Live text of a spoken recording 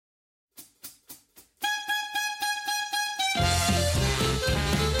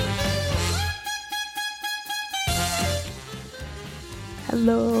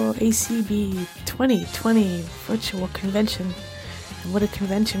Hello, ACB 2020 virtual convention. And what a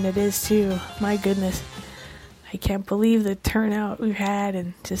convention it is, too. My goodness. I can't believe the turnout we've had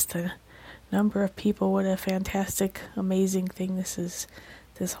and just the number of people. What a fantastic, amazing thing this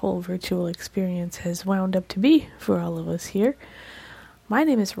whole virtual experience has wound up to be for all of us here. My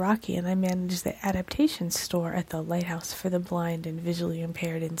name is Rocky, and I manage the adaptation store at the Lighthouse for the Blind and Visually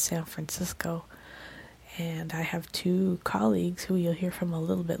Impaired in San Francisco. And I have two colleagues who you'll hear from a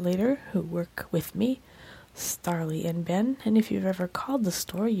little bit later who work with me, Starly and Ben. And if you've ever called the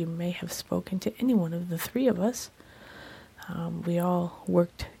store, you may have spoken to any one of the three of us. We all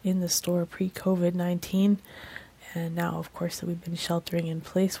worked in the store pre-COVID-19, and now, of course, that we've been sheltering in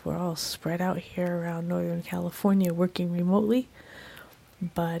place, we're all spread out here around Northern California working remotely.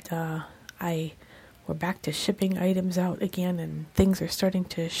 But we're back to shipping items out again, and things are starting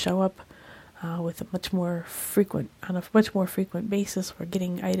to show up with a much more frequent basis. We're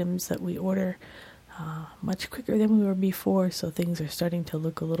getting items that we order much quicker than we were before, so things are starting to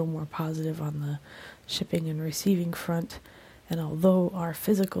look a little more positive on the shipping and receiving front. And although our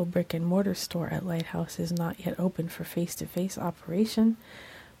physical brick and mortar store at Lighthouse is not yet open for face-to-face operation,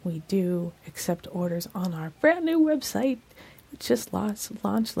 we do accept orders on our brand new website, which just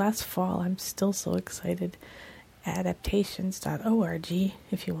launched last fall. I'm still so excited. Adaptations.org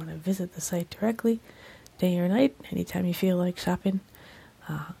if you want to visit the site directly, day or night, anytime you feel like shopping.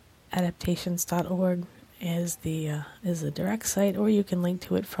 Adaptations.org is the direct site, or you can link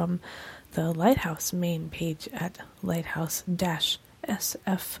to it from the Lighthouse main page at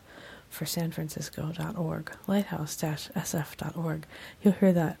lighthouse-sf for San Francisco.org, lighthouse-sf.org. You'll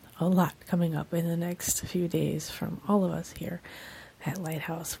hear that a lot coming up in the next few days from all of us here at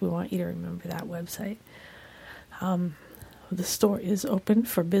Lighthouse. We want you to remember that website. The store is open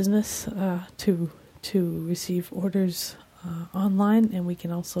for business to receive orders online, and we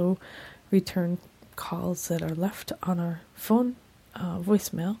can also return calls that are left on our phone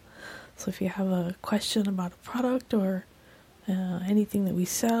voicemail. So if you have a question about a product or anything that we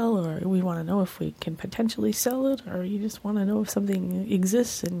sell, or we want to know if we can potentially sell it, or you just want to know if something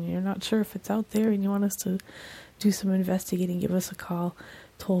exists and you're not sure if it's out there and you want us to do some investigating, give us a call,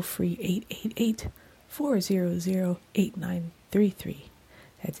 toll free 888-400-8933.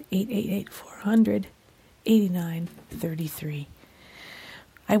 That's 888-400-8933.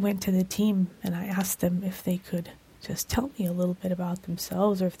 I went to the team and I asked them if they could just tell me a little bit about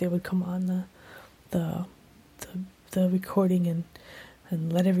themselves, or if they would come on the recording and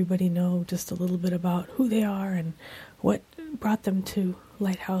let everybody know just a little bit about who they are and what brought them to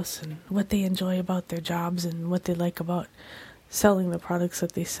Lighthouse and what they enjoy about their jobs and what they like about selling the products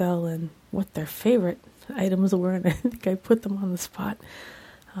that they sell and what their favorite items were. And I think I put them on the spot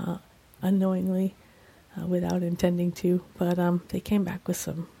unknowingly, without intending to, but they came back with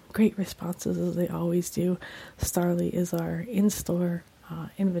some great responses, as they always do. Starly is our in-store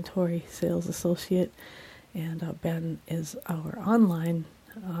inventory sales associate, and Ben is our online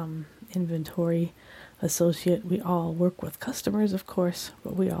inventory associate. We all work with customers, of course,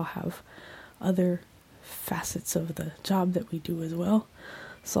 but we all have other facets of the job that we do as well.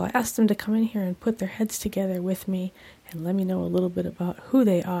 So I asked them to come in here and put their heads together with me and let me know a little bit about who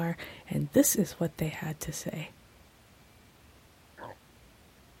they are, and this is what they had to say.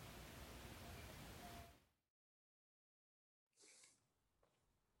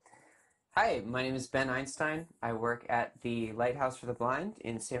 Hi, my name is Ben Einstein. I work at the Lighthouse for the Blind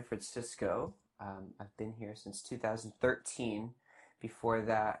in San Francisco. I've been here since 2013. Before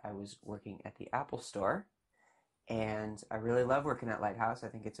that, I was working at the Apple Store, and I really love working at Lighthouse. I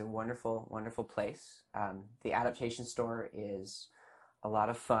think it's a wonderful, wonderful place. The adaptation store is a lot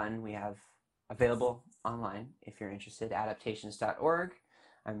of fun. We have available online if you're interested, adaptations.org.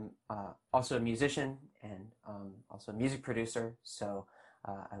 I'm also a musician and also a music producer, so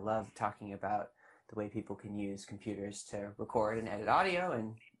I love talking about the way people can use computers to record and edit audio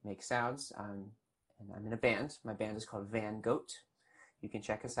and make sounds. And I'm in a band. My band is called Van Goat. You can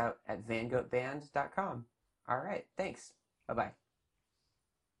check us out at vangoatband.com. All right, thanks. Bye-bye.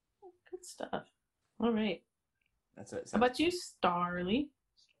 Good stuff. All right. That's it. How about you, Starly?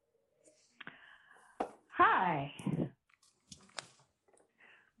 Hi.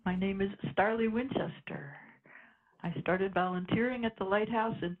 My name is Starly Winchester. I started volunteering at the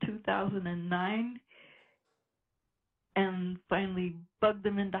Lighthouse in 2009 and finally bugged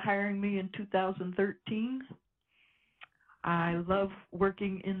them into hiring me in 2013. I love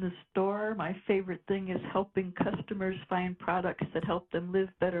working in the store. My favorite thing is helping customers find products that help them live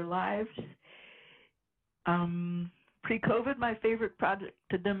better lives. Pre-COVID, my favorite project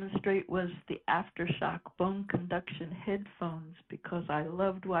to demonstrate was the Aftershock bone conduction headphones because I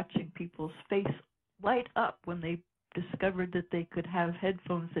loved watching people's face light up when they discovered that they could have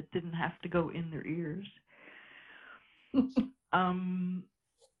headphones that didn't have to go in their ears.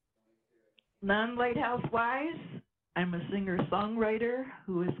 Non-lighthouse-wise, I'm a singer-songwriter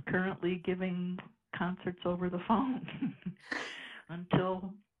who is currently giving concerts over the phone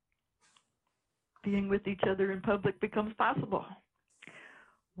until being with each other in public becomes possible.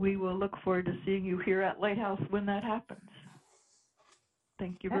 We will look forward to seeing you here at Lighthouse when that happens.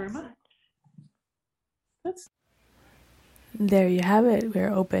 Thank you very much. There you have it.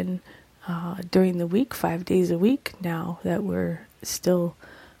 We're open during the week, 5 days a week now that we're still,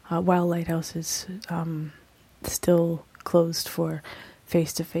 while Lighthouse is still closed for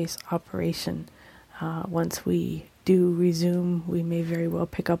face-to-face operation. Once we do resume, we may very well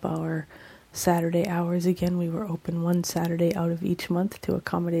pick up our Saturday hours again. We were open one Saturday out of each month to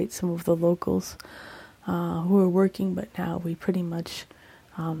accommodate some of the locals who are working, but now we pretty much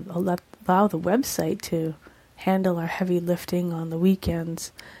allow the website to handle our heavy lifting on the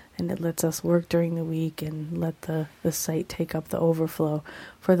weekends, and it lets us work during the week and let the site take up the overflow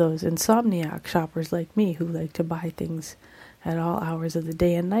for those insomniac shoppers like me who like to buy things at all hours of the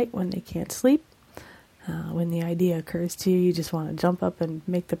day and night when they can't sleep. When the idea occurs to you, you just want to jump up and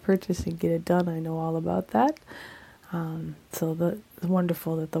make the purchase and get it done. I know all about that. So it's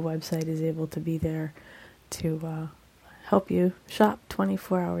wonderful that the website is able to be there to help you shop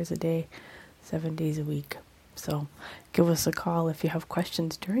 24 hours a day, 7 days a week. So give us a call if you have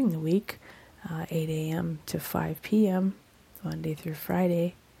questions during the week, 8 a.m. to 5 p.m., Monday through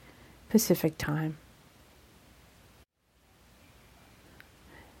Friday, Pacific time.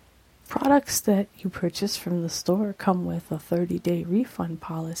 Products that you purchase from the store come with a 30-day refund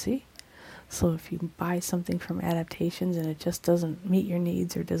policy. So if you buy something from Adaptations and it just doesn't meet your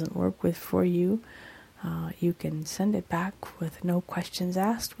needs or doesn't work for you, you can send it back with no questions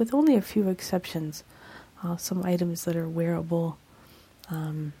asked, with only a few exceptions. Some items that are wearable,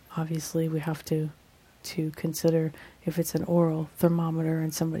 obviously we have to consider if it's an oral thermometer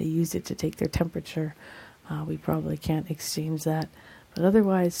and somebody used it to take their temperature, we probably can't exchange that. But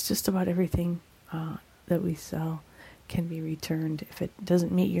otherwise, just about everything that we sell can be returned if it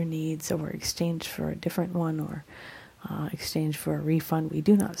doesn't meet your needs or exchanged for a different one or exchanged for a refund. We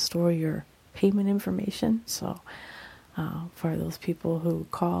do not store your payment information, so for those people who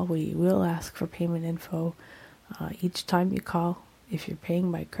call, we will ask for payment info each time you call. If you're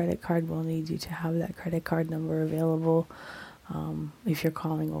paying by credit card, we'll need you to have that credit card number available if you're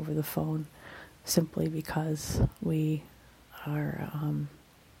calling over the phone, simply because we are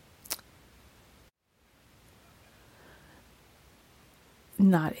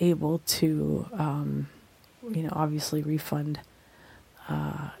not able to, obviously refund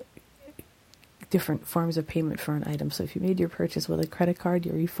different forms of payment for an item. So if you made your purchase with a credit card,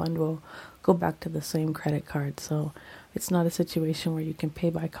 your refund will go back to the same credit card. So it's not a situation where you can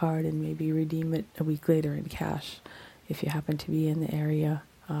pay by card and maybe redeem it a week later in cash if you happen to be in the area,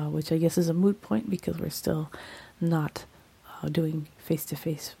 which I guess is a moot point because we're still not doing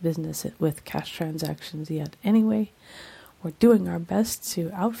face-to-face business with cash transactions yet. Anyway, we're doing our best to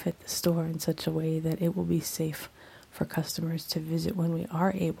outfit the store in such a way that it will be safe for customers to visit when we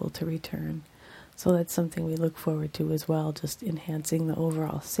are able to return. So that's something we look forward to as well, just enhancing the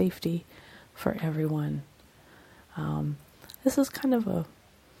overall safety for everyone. This is kind of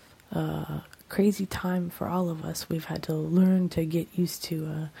a crazy time for all of us. We've had to learn to get used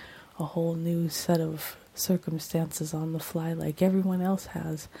to a whole new set of circumstances on the fly like everyone else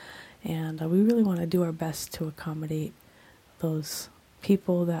has. And we really want to do our best to accommodate those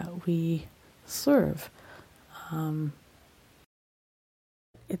people that we serve.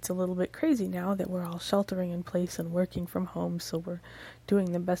 It's a little bit crazy now that we're all sheltering in place and working from home, so we're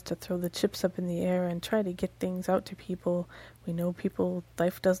doing the best to throw the chips up in the air and try to get things out to people. We know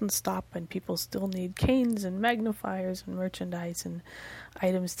life doesn't stop, and people still need canes and magnifiers and merchandise and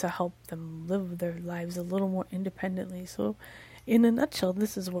items to help them live their lives a little more independently. So in a nutshell,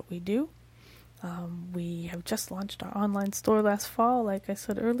 this is what we do. We have just launched our online store last fall, like I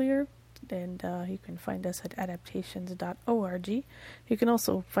said earlier, and you can find us at adaptations.org. You can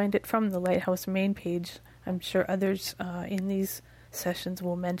also find it from the Lighthouse main page. I'm sure others in these sessions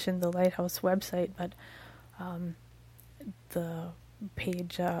will mention the Lighthouse website, but the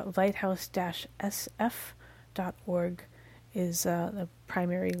page lighthouse-sf.org is the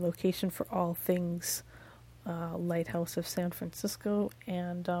primary location for all things Lighthouse of San Francisco,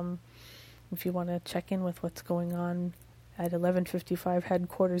 and if you want to check in with what's going on at 1155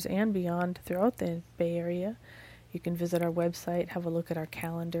 headquarters and beyond throughout the Bay Area, You can visit our website, have a look at our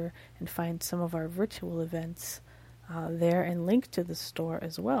calendar, and find some of our virtual events there and link to the store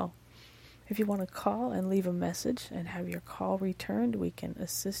as well. If you want to call and leave a message and have your call returned, we can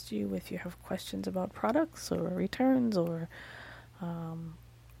assist you if you have questions about products or returns or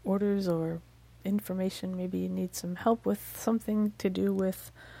orders or information. Maybe you need some help with something to do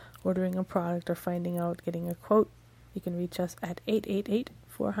with ordering a product or finding out, getting a quote. You can reach us at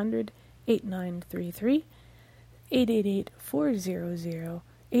 888-400-8933,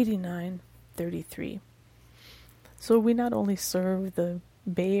 888-400-8933. So we not only serve the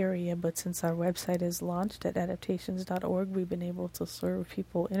Bay Area, but since our website is launched at adaptations.org, we've been able to serve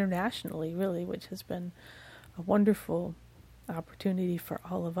people internationally, really, which has been a wonderful opportunity for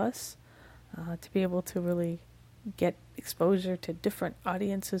all of us to be able to really get exposure to different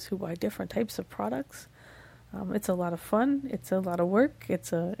audiences who buy different types of products. It's a lot of fun. It's a lot of work.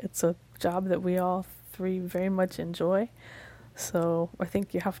 It's a job that we all three very much enjoy. So I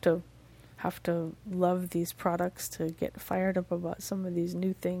think you have to love these products to get fired up about some of these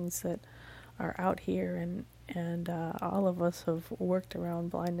new things that are out here. And all of us have worked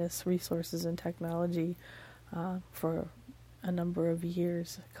around blindness resources and technology for a number of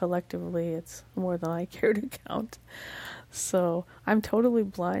years. Collectively, it's more than I care to count. So I'm totally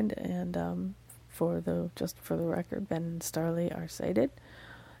blind, and for the record, Ben and Starley are sighted,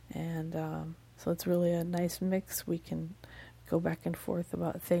 and so it's really a nice mix. We can go back and forth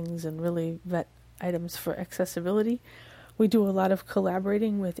about things and really vet items for accessibility. We do a lot of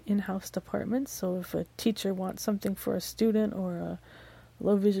collaborating with in-house departments. So if a teacher wants something for a student or a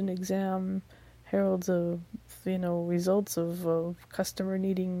low vision exam heralds of results of a customer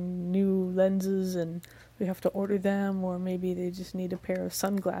needing new lenses and we have to order them, or maybe they just need a pair of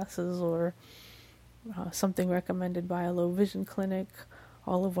sunglasses or something recommended by a low vision clinic.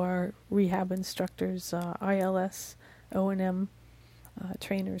 All of our rehab instructors, ILS, O&M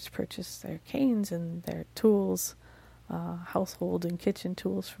trainers purchase their canes and their tools, household and kitchen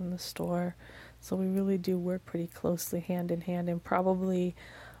tools from the store. So we really do work pretty closely hand in hand, and probably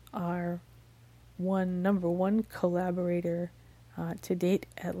our number one collaborator to date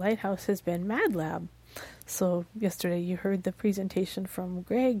at Lighthouse has been MadLab. So yesterday you heard the presentation from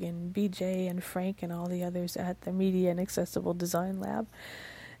Greg and BJ and Frank and all the others at the Media and Accessible Design Lab.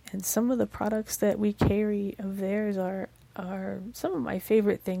 And some of the products that we carry of theirs are some of my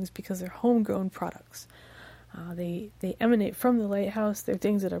favorite things because they're homegrown products. They emanate from the Lighthouse. They're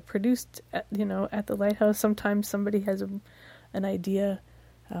things that are produced at the Lighthouse. Sometimes somebody has an idea.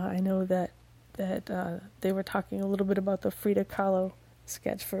 I know that they were talking a little bit about the Frida Kahlo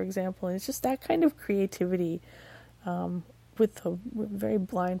sketch, for example, and it's just that kind of creativity with a very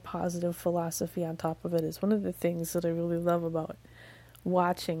blind positive philosophy on top of it is one of the things that I really love about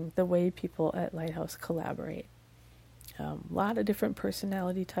watching the way people at Lighthouse collaborate. A lot of different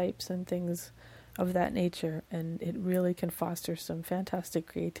personality types and things of that nature, and it really can foster some fantastic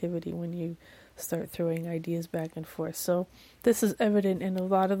creativity when you start throwing ideas back and forth. So this is evident in a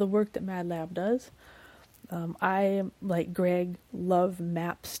lot of the work that MadLab does. I, like Greg, love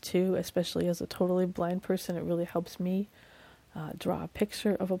maps too, especially as a totally blind person. It really helps me draw a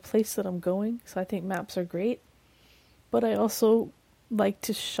picture of a place that I'm going. So I think maps are great. But I also like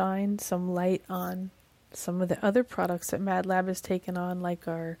to shine some light on some of the other products that MadLab has taken on, like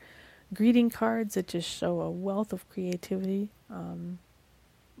our greeting cards that just show a wealth of creativity.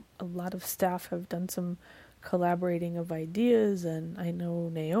 A lot of staff have done some collaborating of ideas, and I know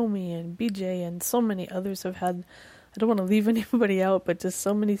Naomi and BJ and so many others have had, I don't want to leave anybody out, but just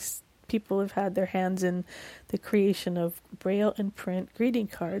so many people have had their hands in the creation of braille and print greeting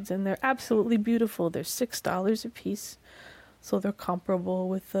cards, and they're absolutely beautiful. They're $6 a piece, so they're comparable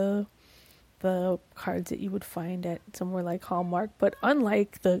with the cards that you would find at somewhere like Hallmark, but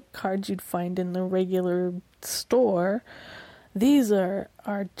unlike the cards you'd find in the regular store, these are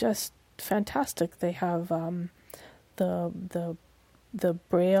just fantastic. They have the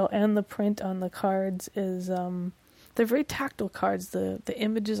braille and the print on the cards is they're very tactile cards. The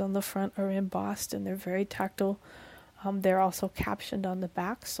images on the front are embossed and they're very tactile. They're also captioned on the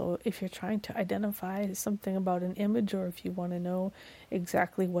back, so if you're trying to identify something about an image or if you want to know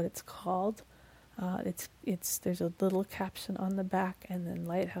exactly what it's called, there's a little caption on the back, and then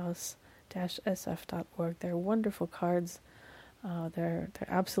lighthouse-sf.org. They're wonderful cards. They're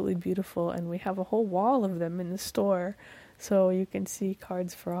absolutely beautiful, and we have a whole wall of them in the store, so you can see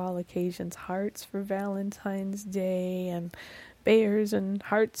cards for all occasions. Hearts for Valentine's Day, and bears and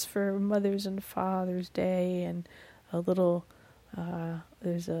hearts for Mother's and Father's Day, and a little there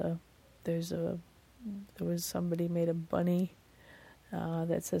was somebody made a bunny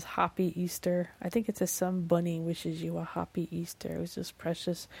that says Happy Easter. I think it says some bunny wishes you a happy Easter. It was just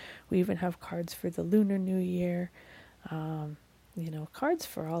precious. We even have cards for the Lunar New Year. Cards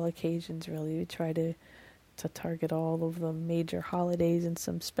for all occasions, really. We try to target all of the major holidays and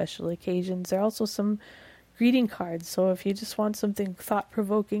some special occasions. There are also some greeting cards. So if you just want something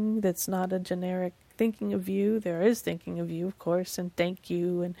thought-provoking that's not a generic thinking of you, there is thinking of you, of course, and thank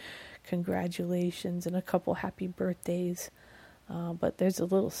you and congratulations and a couple happy birthdays. But there's a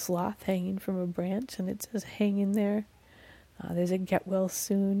little sloth hanging from a branch, and it says hang in there. There's a get well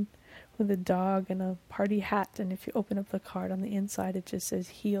soon with a dog and a party hat, and if you open up the card on the inside, it just says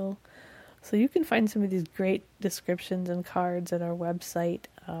heal. So you can find some of these great descriptions and cards at our website,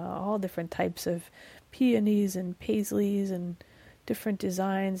 all different types of peonies and paisleys and different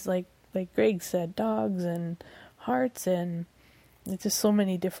designs, like Greg said, dogs and hearts, and it's just so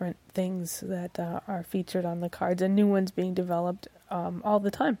many different things that are featured on the cards, and new ones being developed all the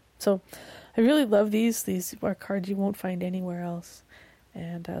time. So I really love these. These are cards you won't find anywhere else,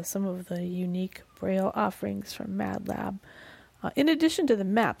 and some of the unique Braille offerings from Mad Lab. In addition to the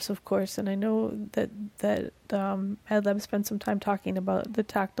maps, of course, and I know that Mad Lab spent some time talking about the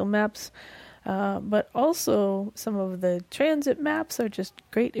tactile maps, but also some of the transit maps are just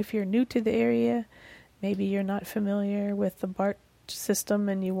great if you're new to the area. Maybe you're not familiar with the BART system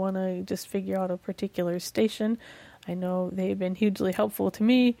and you want to just figure out a particular station. I know they've been hugely helpful to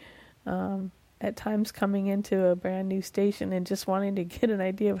me at times coming into a brand new station and just wanting to get an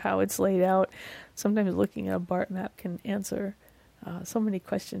idea of how it's laid out. Sometimes looking at a BART map can answer so many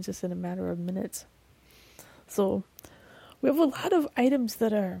questions just in a matter of minutes. So we have a lot of items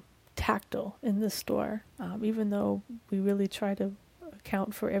that are tactile in the store, even though we really try to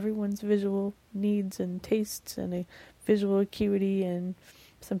account for everyone's visual needs and tastes and a visual acuity, and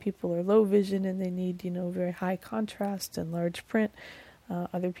some people are low vision and they need, very high contrast and large print.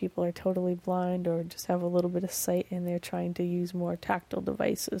 Other people are totally blind or just have a little bit of sight and they're trying to use more tactile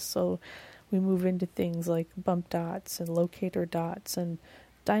devices. So we move into things like bump dots and locator dots and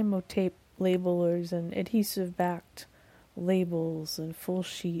Dymo tape labelers and adhesive backed labels and full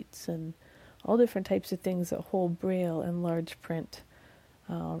sheets and all different types of things that hold Braille and large print.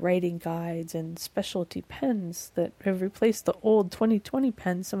 Writing guides and specialty pens that have replaced the old 2020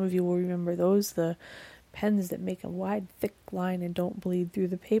 pens. Some of you will remember those, the pens that make a wide, thick line and don't bleed through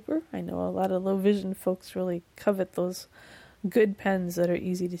the paper. I know a lot of low vision folks really covet those good pens that are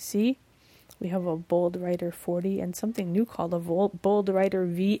easy to see. We have a Bold Writer 40 and something new called a Bold Writer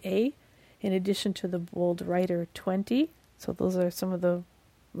VA, in addition to the Bold Writer 20. So those are some of the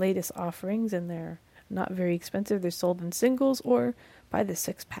latest offerings, and they're not very expensive. They're sold in singles or by the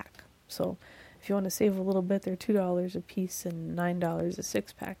 6-pack. So if you want to save a little bit, they're $2 a piece and $9 a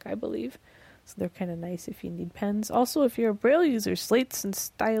 6-pack, I believe. So they're kind of nice if you need pens. Also, if you're a Braille user, slates and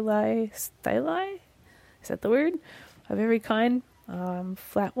styli? Is that the word? Of every kind.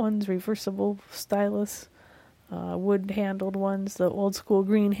 Flat ones, reversible stylus, wood-handled ones, the old-school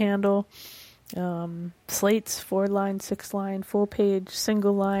green handle, slates, 4-line, 6-line, full-page,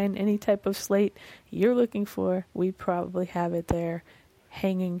 single-line, any type of slate you're looking for, we probably have it there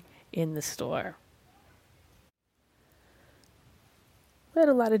hanging in the store. We had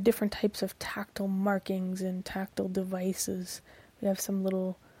a lot of different types of tactile markings and tactile devices. We have some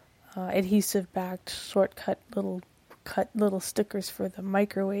little adhesive-backed, shortcut little stickers for the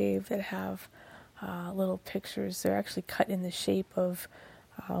microwave that have little pictures. They're actually cut in the shape of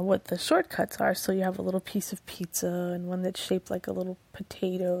what the shortcuts are. So you have a little piece of pizza and one that's shaped like a little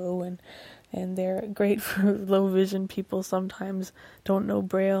potato, and they're great for low vision people. Sometimes don't know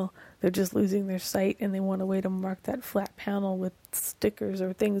Braille. They're just losing their sight and they want a way to mark that flat panel with stickers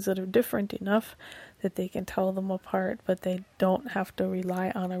or things that are different enough that they can tell them apart, but they don't have to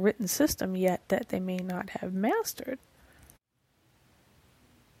rely on a written system yet that they may not have mastered.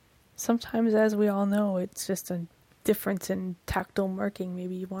 Sometimes, as we all know, it's just a difference in tactile marking.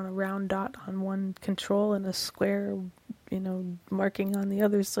 Maybe you want a round dot on one control and a square, marking on the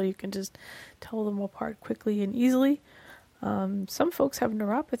other, so you can just tell them apart quickly and easily. Some folks have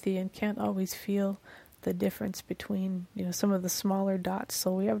neuropathy and can't always feel the difference between, some of the smaller dots.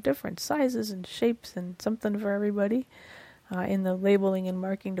 So we have different sizes and shapes and something for everybody in the labeling and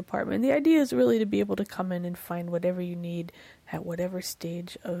marking department. The idea is really to be able to come in and find whatever you need at whatever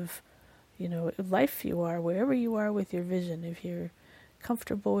stage of life you are, wherever you are with your vision. If you're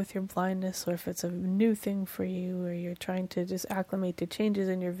comfortable with your blindness, or if it's a new thing for you, or you're trying to just acclimate to changes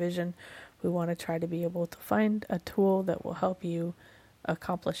in your vision, we want to try to be able to find a tool that will help you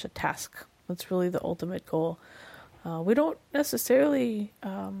accomplish a task. That's really the ultimate goal. We don't necessarily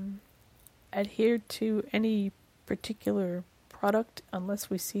adhere to any particular product unless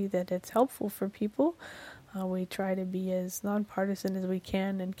we see that it's helpful for people. We try to be as nonpartisan as we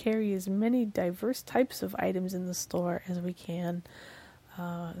can and carry as many diverse types of items in the store as we can,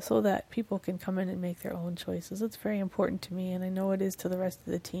 so that people can come in and make their own choices. It's very important to me, and I know it is to the rest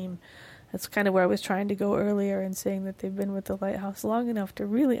of the team. That's kind of where I was trying to go earlier in saying that they've been with the Lighthouse long enough to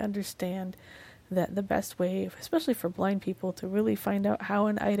really understand that the best way, especially for blind people, to really find out how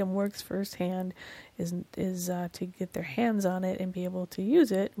an item works firsthand is to get their hands on it and be able to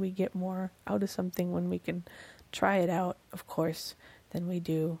use it. We get more out of something when we can try it out, of course, than we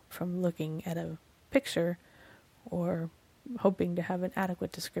do from looking at a picture or hoping to have an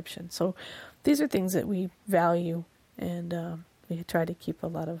adequate description. So these are things that we value, and we try to keep a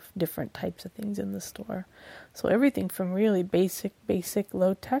lot of different types of things in the store. So everything from really basic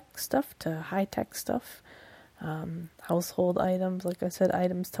low-tech stuff to high-tech stuff. Household items, like I said,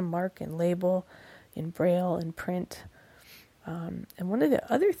 items to mark and label in Braille and print. And one of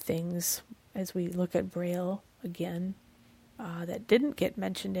the other things, as we look at Braille again, that didn't get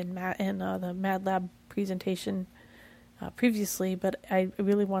mentioned in the Mad Lab presentation previously, but I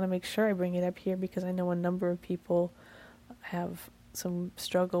really want to make sure I bring it up here because I know a number of people have some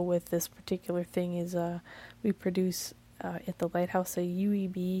struggle with this particular thing, is we produce at the Lighthouse a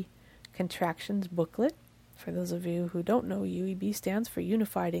UEB contractions booklet. For those of you who don't know, UEB stands for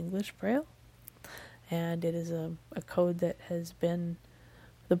Unified English Braille, and it is a code that has been,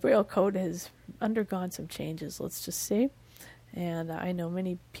 the Braille code has undergone some changes, let's just say, and I know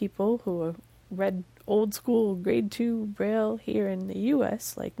many people who have read old school grade 2 Braille here in the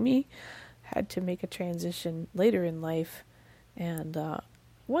US, like me, had to make a transition later in life. And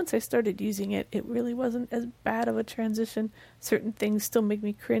once I started using it, it really wasn't as bad of a transition. Certain things still make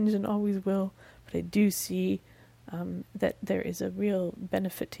me cringe and always will, but I do see that there is a real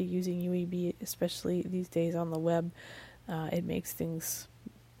benefit to using UEB, especially these days on the web. It makes things,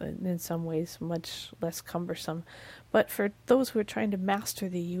 in some ways, much less cumbersome. But for those who are trying to master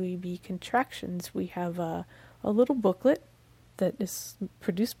the UEB contractions, we have a little booklet that is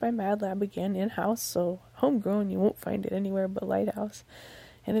produced by Mad Lab, again, in-house, so homegrown. You won't find it anywhere but Lighthouse.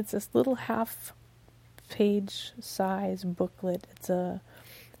 And it's this little half-page size booklet.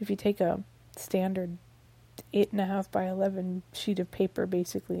 If you take a standard 8.5 by 11 sheet of paper,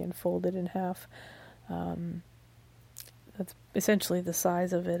 basically, and fold it in half, that's essentially the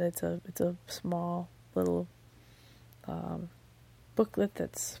size of it. It's a small little booklet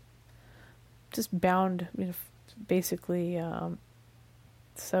that's just bound, basically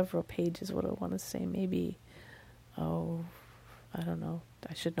several pages, what I want to say, maybe, I don't know,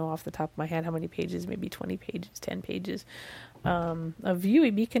 I should know off the top of my head how many pages, maybe 20 pages, 10 pages, of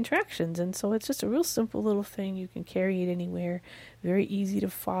UEB contractions. And so it's just a real simple little thing. You can carry it anywhere, very easy to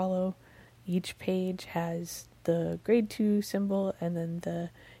follow. Each page has the grade 2 symbol and then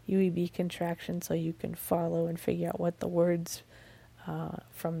the UEB contraction, so you can follow and figure out what the words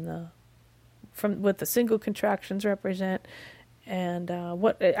from what the single contractions represent, and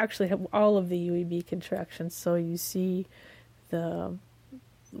what actually have all of the UEB contractions. So you see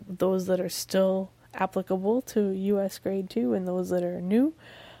those that are still applicable to US grade 2 and those that are new.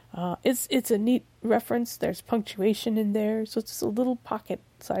 It's a neat reference. There's punctuation in there, so it's just a little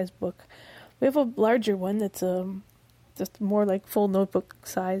pocket-sized book. We have a larger one that's just more like full notebook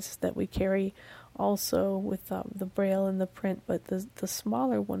size that we carry also with the Braille and the print, but the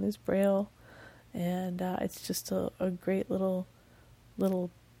smaller one is Braille, and it's just a great little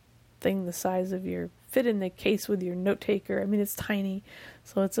thing the size of fit in the case with your note taker. I mean, it's tiny,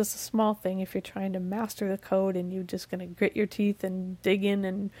 so it's just a small thing if you're trying to master the code and you're just going to grit your teeth and dig in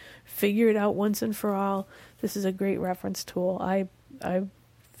and figure it out once and for all. This is a great reference tool. I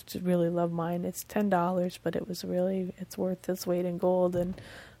really love mine. It's $10, but it's worth its weight in gold, and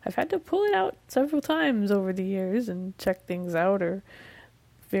I've had to pull it out several times over the years and check things out or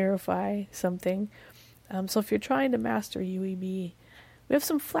verify something. So if you're trying to master UEB, we have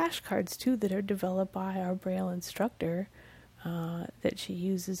some flashcards too that are developed by our Braille instructor that she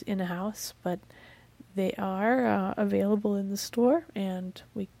uses in-house, but they are available in the store, and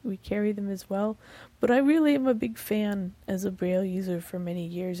we carry them as well. But I really am a big fan as a Braille user for many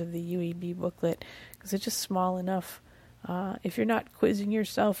years of the UEB booklet, because it's just small enough. If you're not quizzing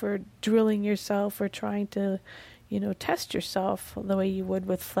yourself or drilling yourself or trying to, test yourself the way you would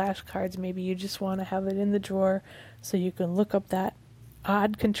with flashcards, maybe you just want to have it in the drawer so you can look up that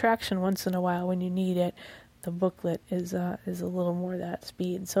odd contraction once in a while when you need it. The booklet is a little more that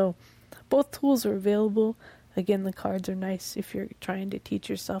speed. So both tools are available. Again, the cards are nice if you're trying to teach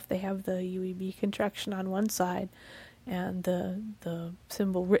yourself. They have the UEB contraction on one side and the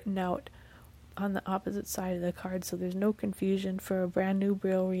symbol written out on the opposite side of the card, so there's no confusion for a brand new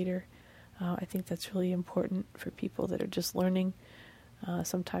Braille reader. I think that's really important for people that are just learning.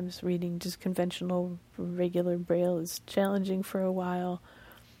 Sometimes reading just conventional, regular Braille is challenging for a while.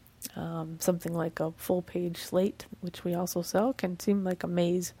 Something like a full-page slate, which we also sell, can seem like a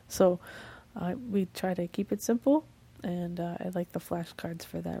maze. So we try to keep it simple, and I like the flashcards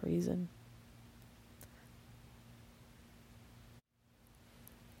for that reason.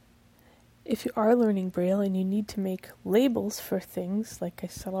 If you are learning Braille and you need to make labels for things, like I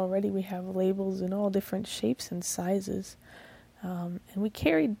said already, we have labels in all different shapes and sizes. And we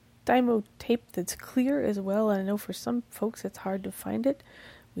carry Dymo tape that's clear as well. And I know for some folks it's hard to find it.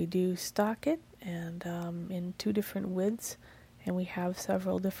 We do stock it and in 2 different widths. And we have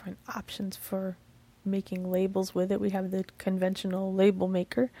several different options for making labels with it. We have the conventional label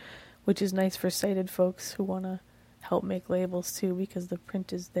maker, which is nice for sighted folks who want to help make labels too, because the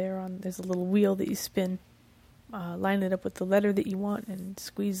print is there's a little wheel that you spin, line it up with the letter that you want, and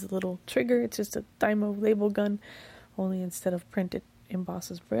squeeze the little trigger. It's just a Dymo label gun, only instead of print it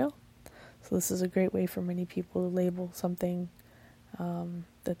embosses Braille. So this is a great way for many people to label something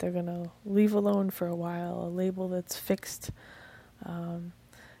that they're going to leave alone for a while, a label that's fixed.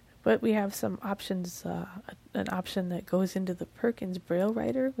 But we have some options, an option that goes into the Perkins Braille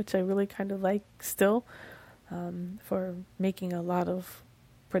Writer, which I really kind of like still. For making a lot of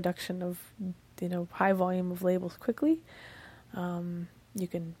production of, high volume of labels quickly. You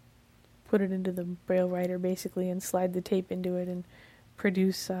can put it into the Braille Writer basically and slide the tape into it and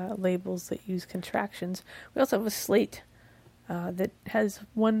produce labels that use contractions. We also have a slate that has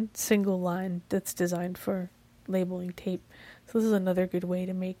one single line that's designed for labeling tape. So this is another good way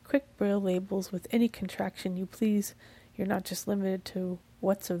to make quick Braille labels with any contraction you please. You're not just limited to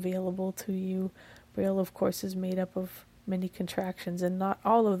what's available to you. Braille, of course, is made up of many contractions, and not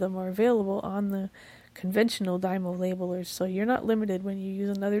all of them are available on the conventional Dymo labelers, so you're not limited when you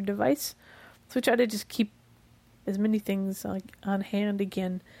use another device. So we try to just keep as many things on hand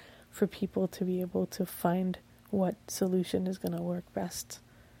again for people to be able to find what solution is going to work best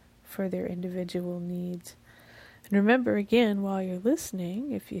for their individual needs. And remember, again, while you're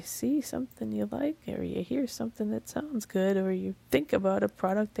listening, if you see something you like, or you hear something that sounds good, or you think about a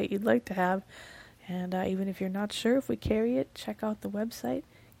product that you'd like to have, and even if you're not sure if we carry it, check out the website.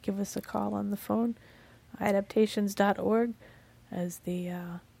 Give us a call on the phone. Adaptations.org is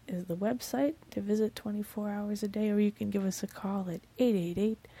the website to visit 24 hours a day, or you can give us a call at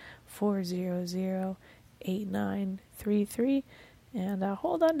 888-400-8933. And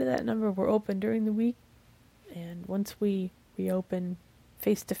hold on to that number. We're open during the week. And once we reopen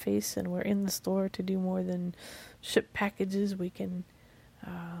face-to-face and we're in the store to do more than ship packages, we can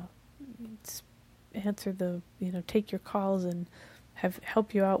answer take your calls and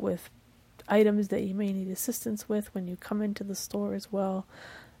help you out with items that you may need assistance with when you come into the store as well.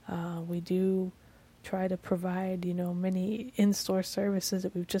 We do try to provide, many in-store services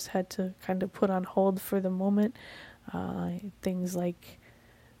that we've just had to kind of put on hold for the moment. Things like,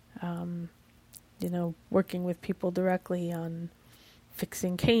 working with people directly on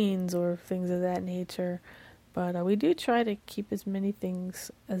fixing canes or things of that nature. But we do try to keep as many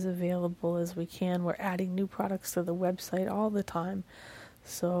things as available as we can. We're adding new products to the website all the time.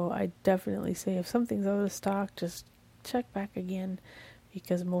 So I definitely say if something's out of stock, just check back again,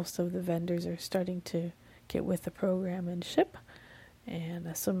 because most of the vendors are starting to get with the program and ship.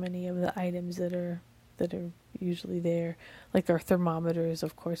 And so many of the items that are usually there, like our thermometers,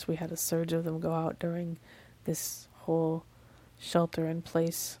 of course, we had a surge of them go out during this whole shelter in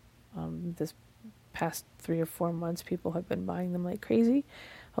place. This past 3 or 4 months, people have been buying them like crazy,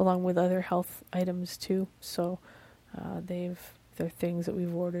 along with other health items too. So they're things that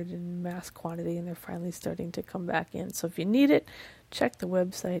we've ordered in mass quantity, and they're finally starting to come back in. So if you need it, check the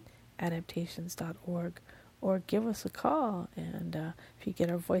website, adaptations.org, or give us a call. And if you get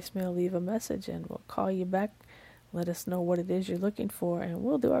our voicemail, leave a message, and we'll call you back. Let us know what it is you're looking for, and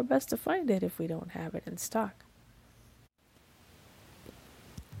we'll do our best to find it if we don't have it in stock.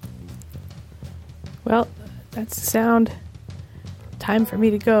 Well, that's the sound. Time for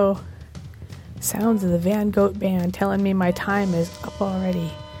me to go. Sounds of the Van Goat Band telling me my time is up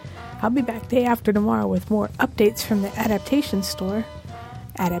already. I'll be back day after tomorrow with more updates from the Adaptations store.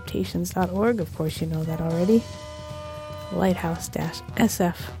 Adaptations.org, of course you know that already.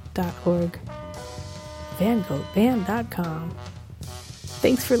 Lighthouse-sf.org. VanGoatBand.com.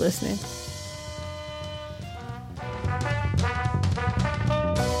 Thanks for listening.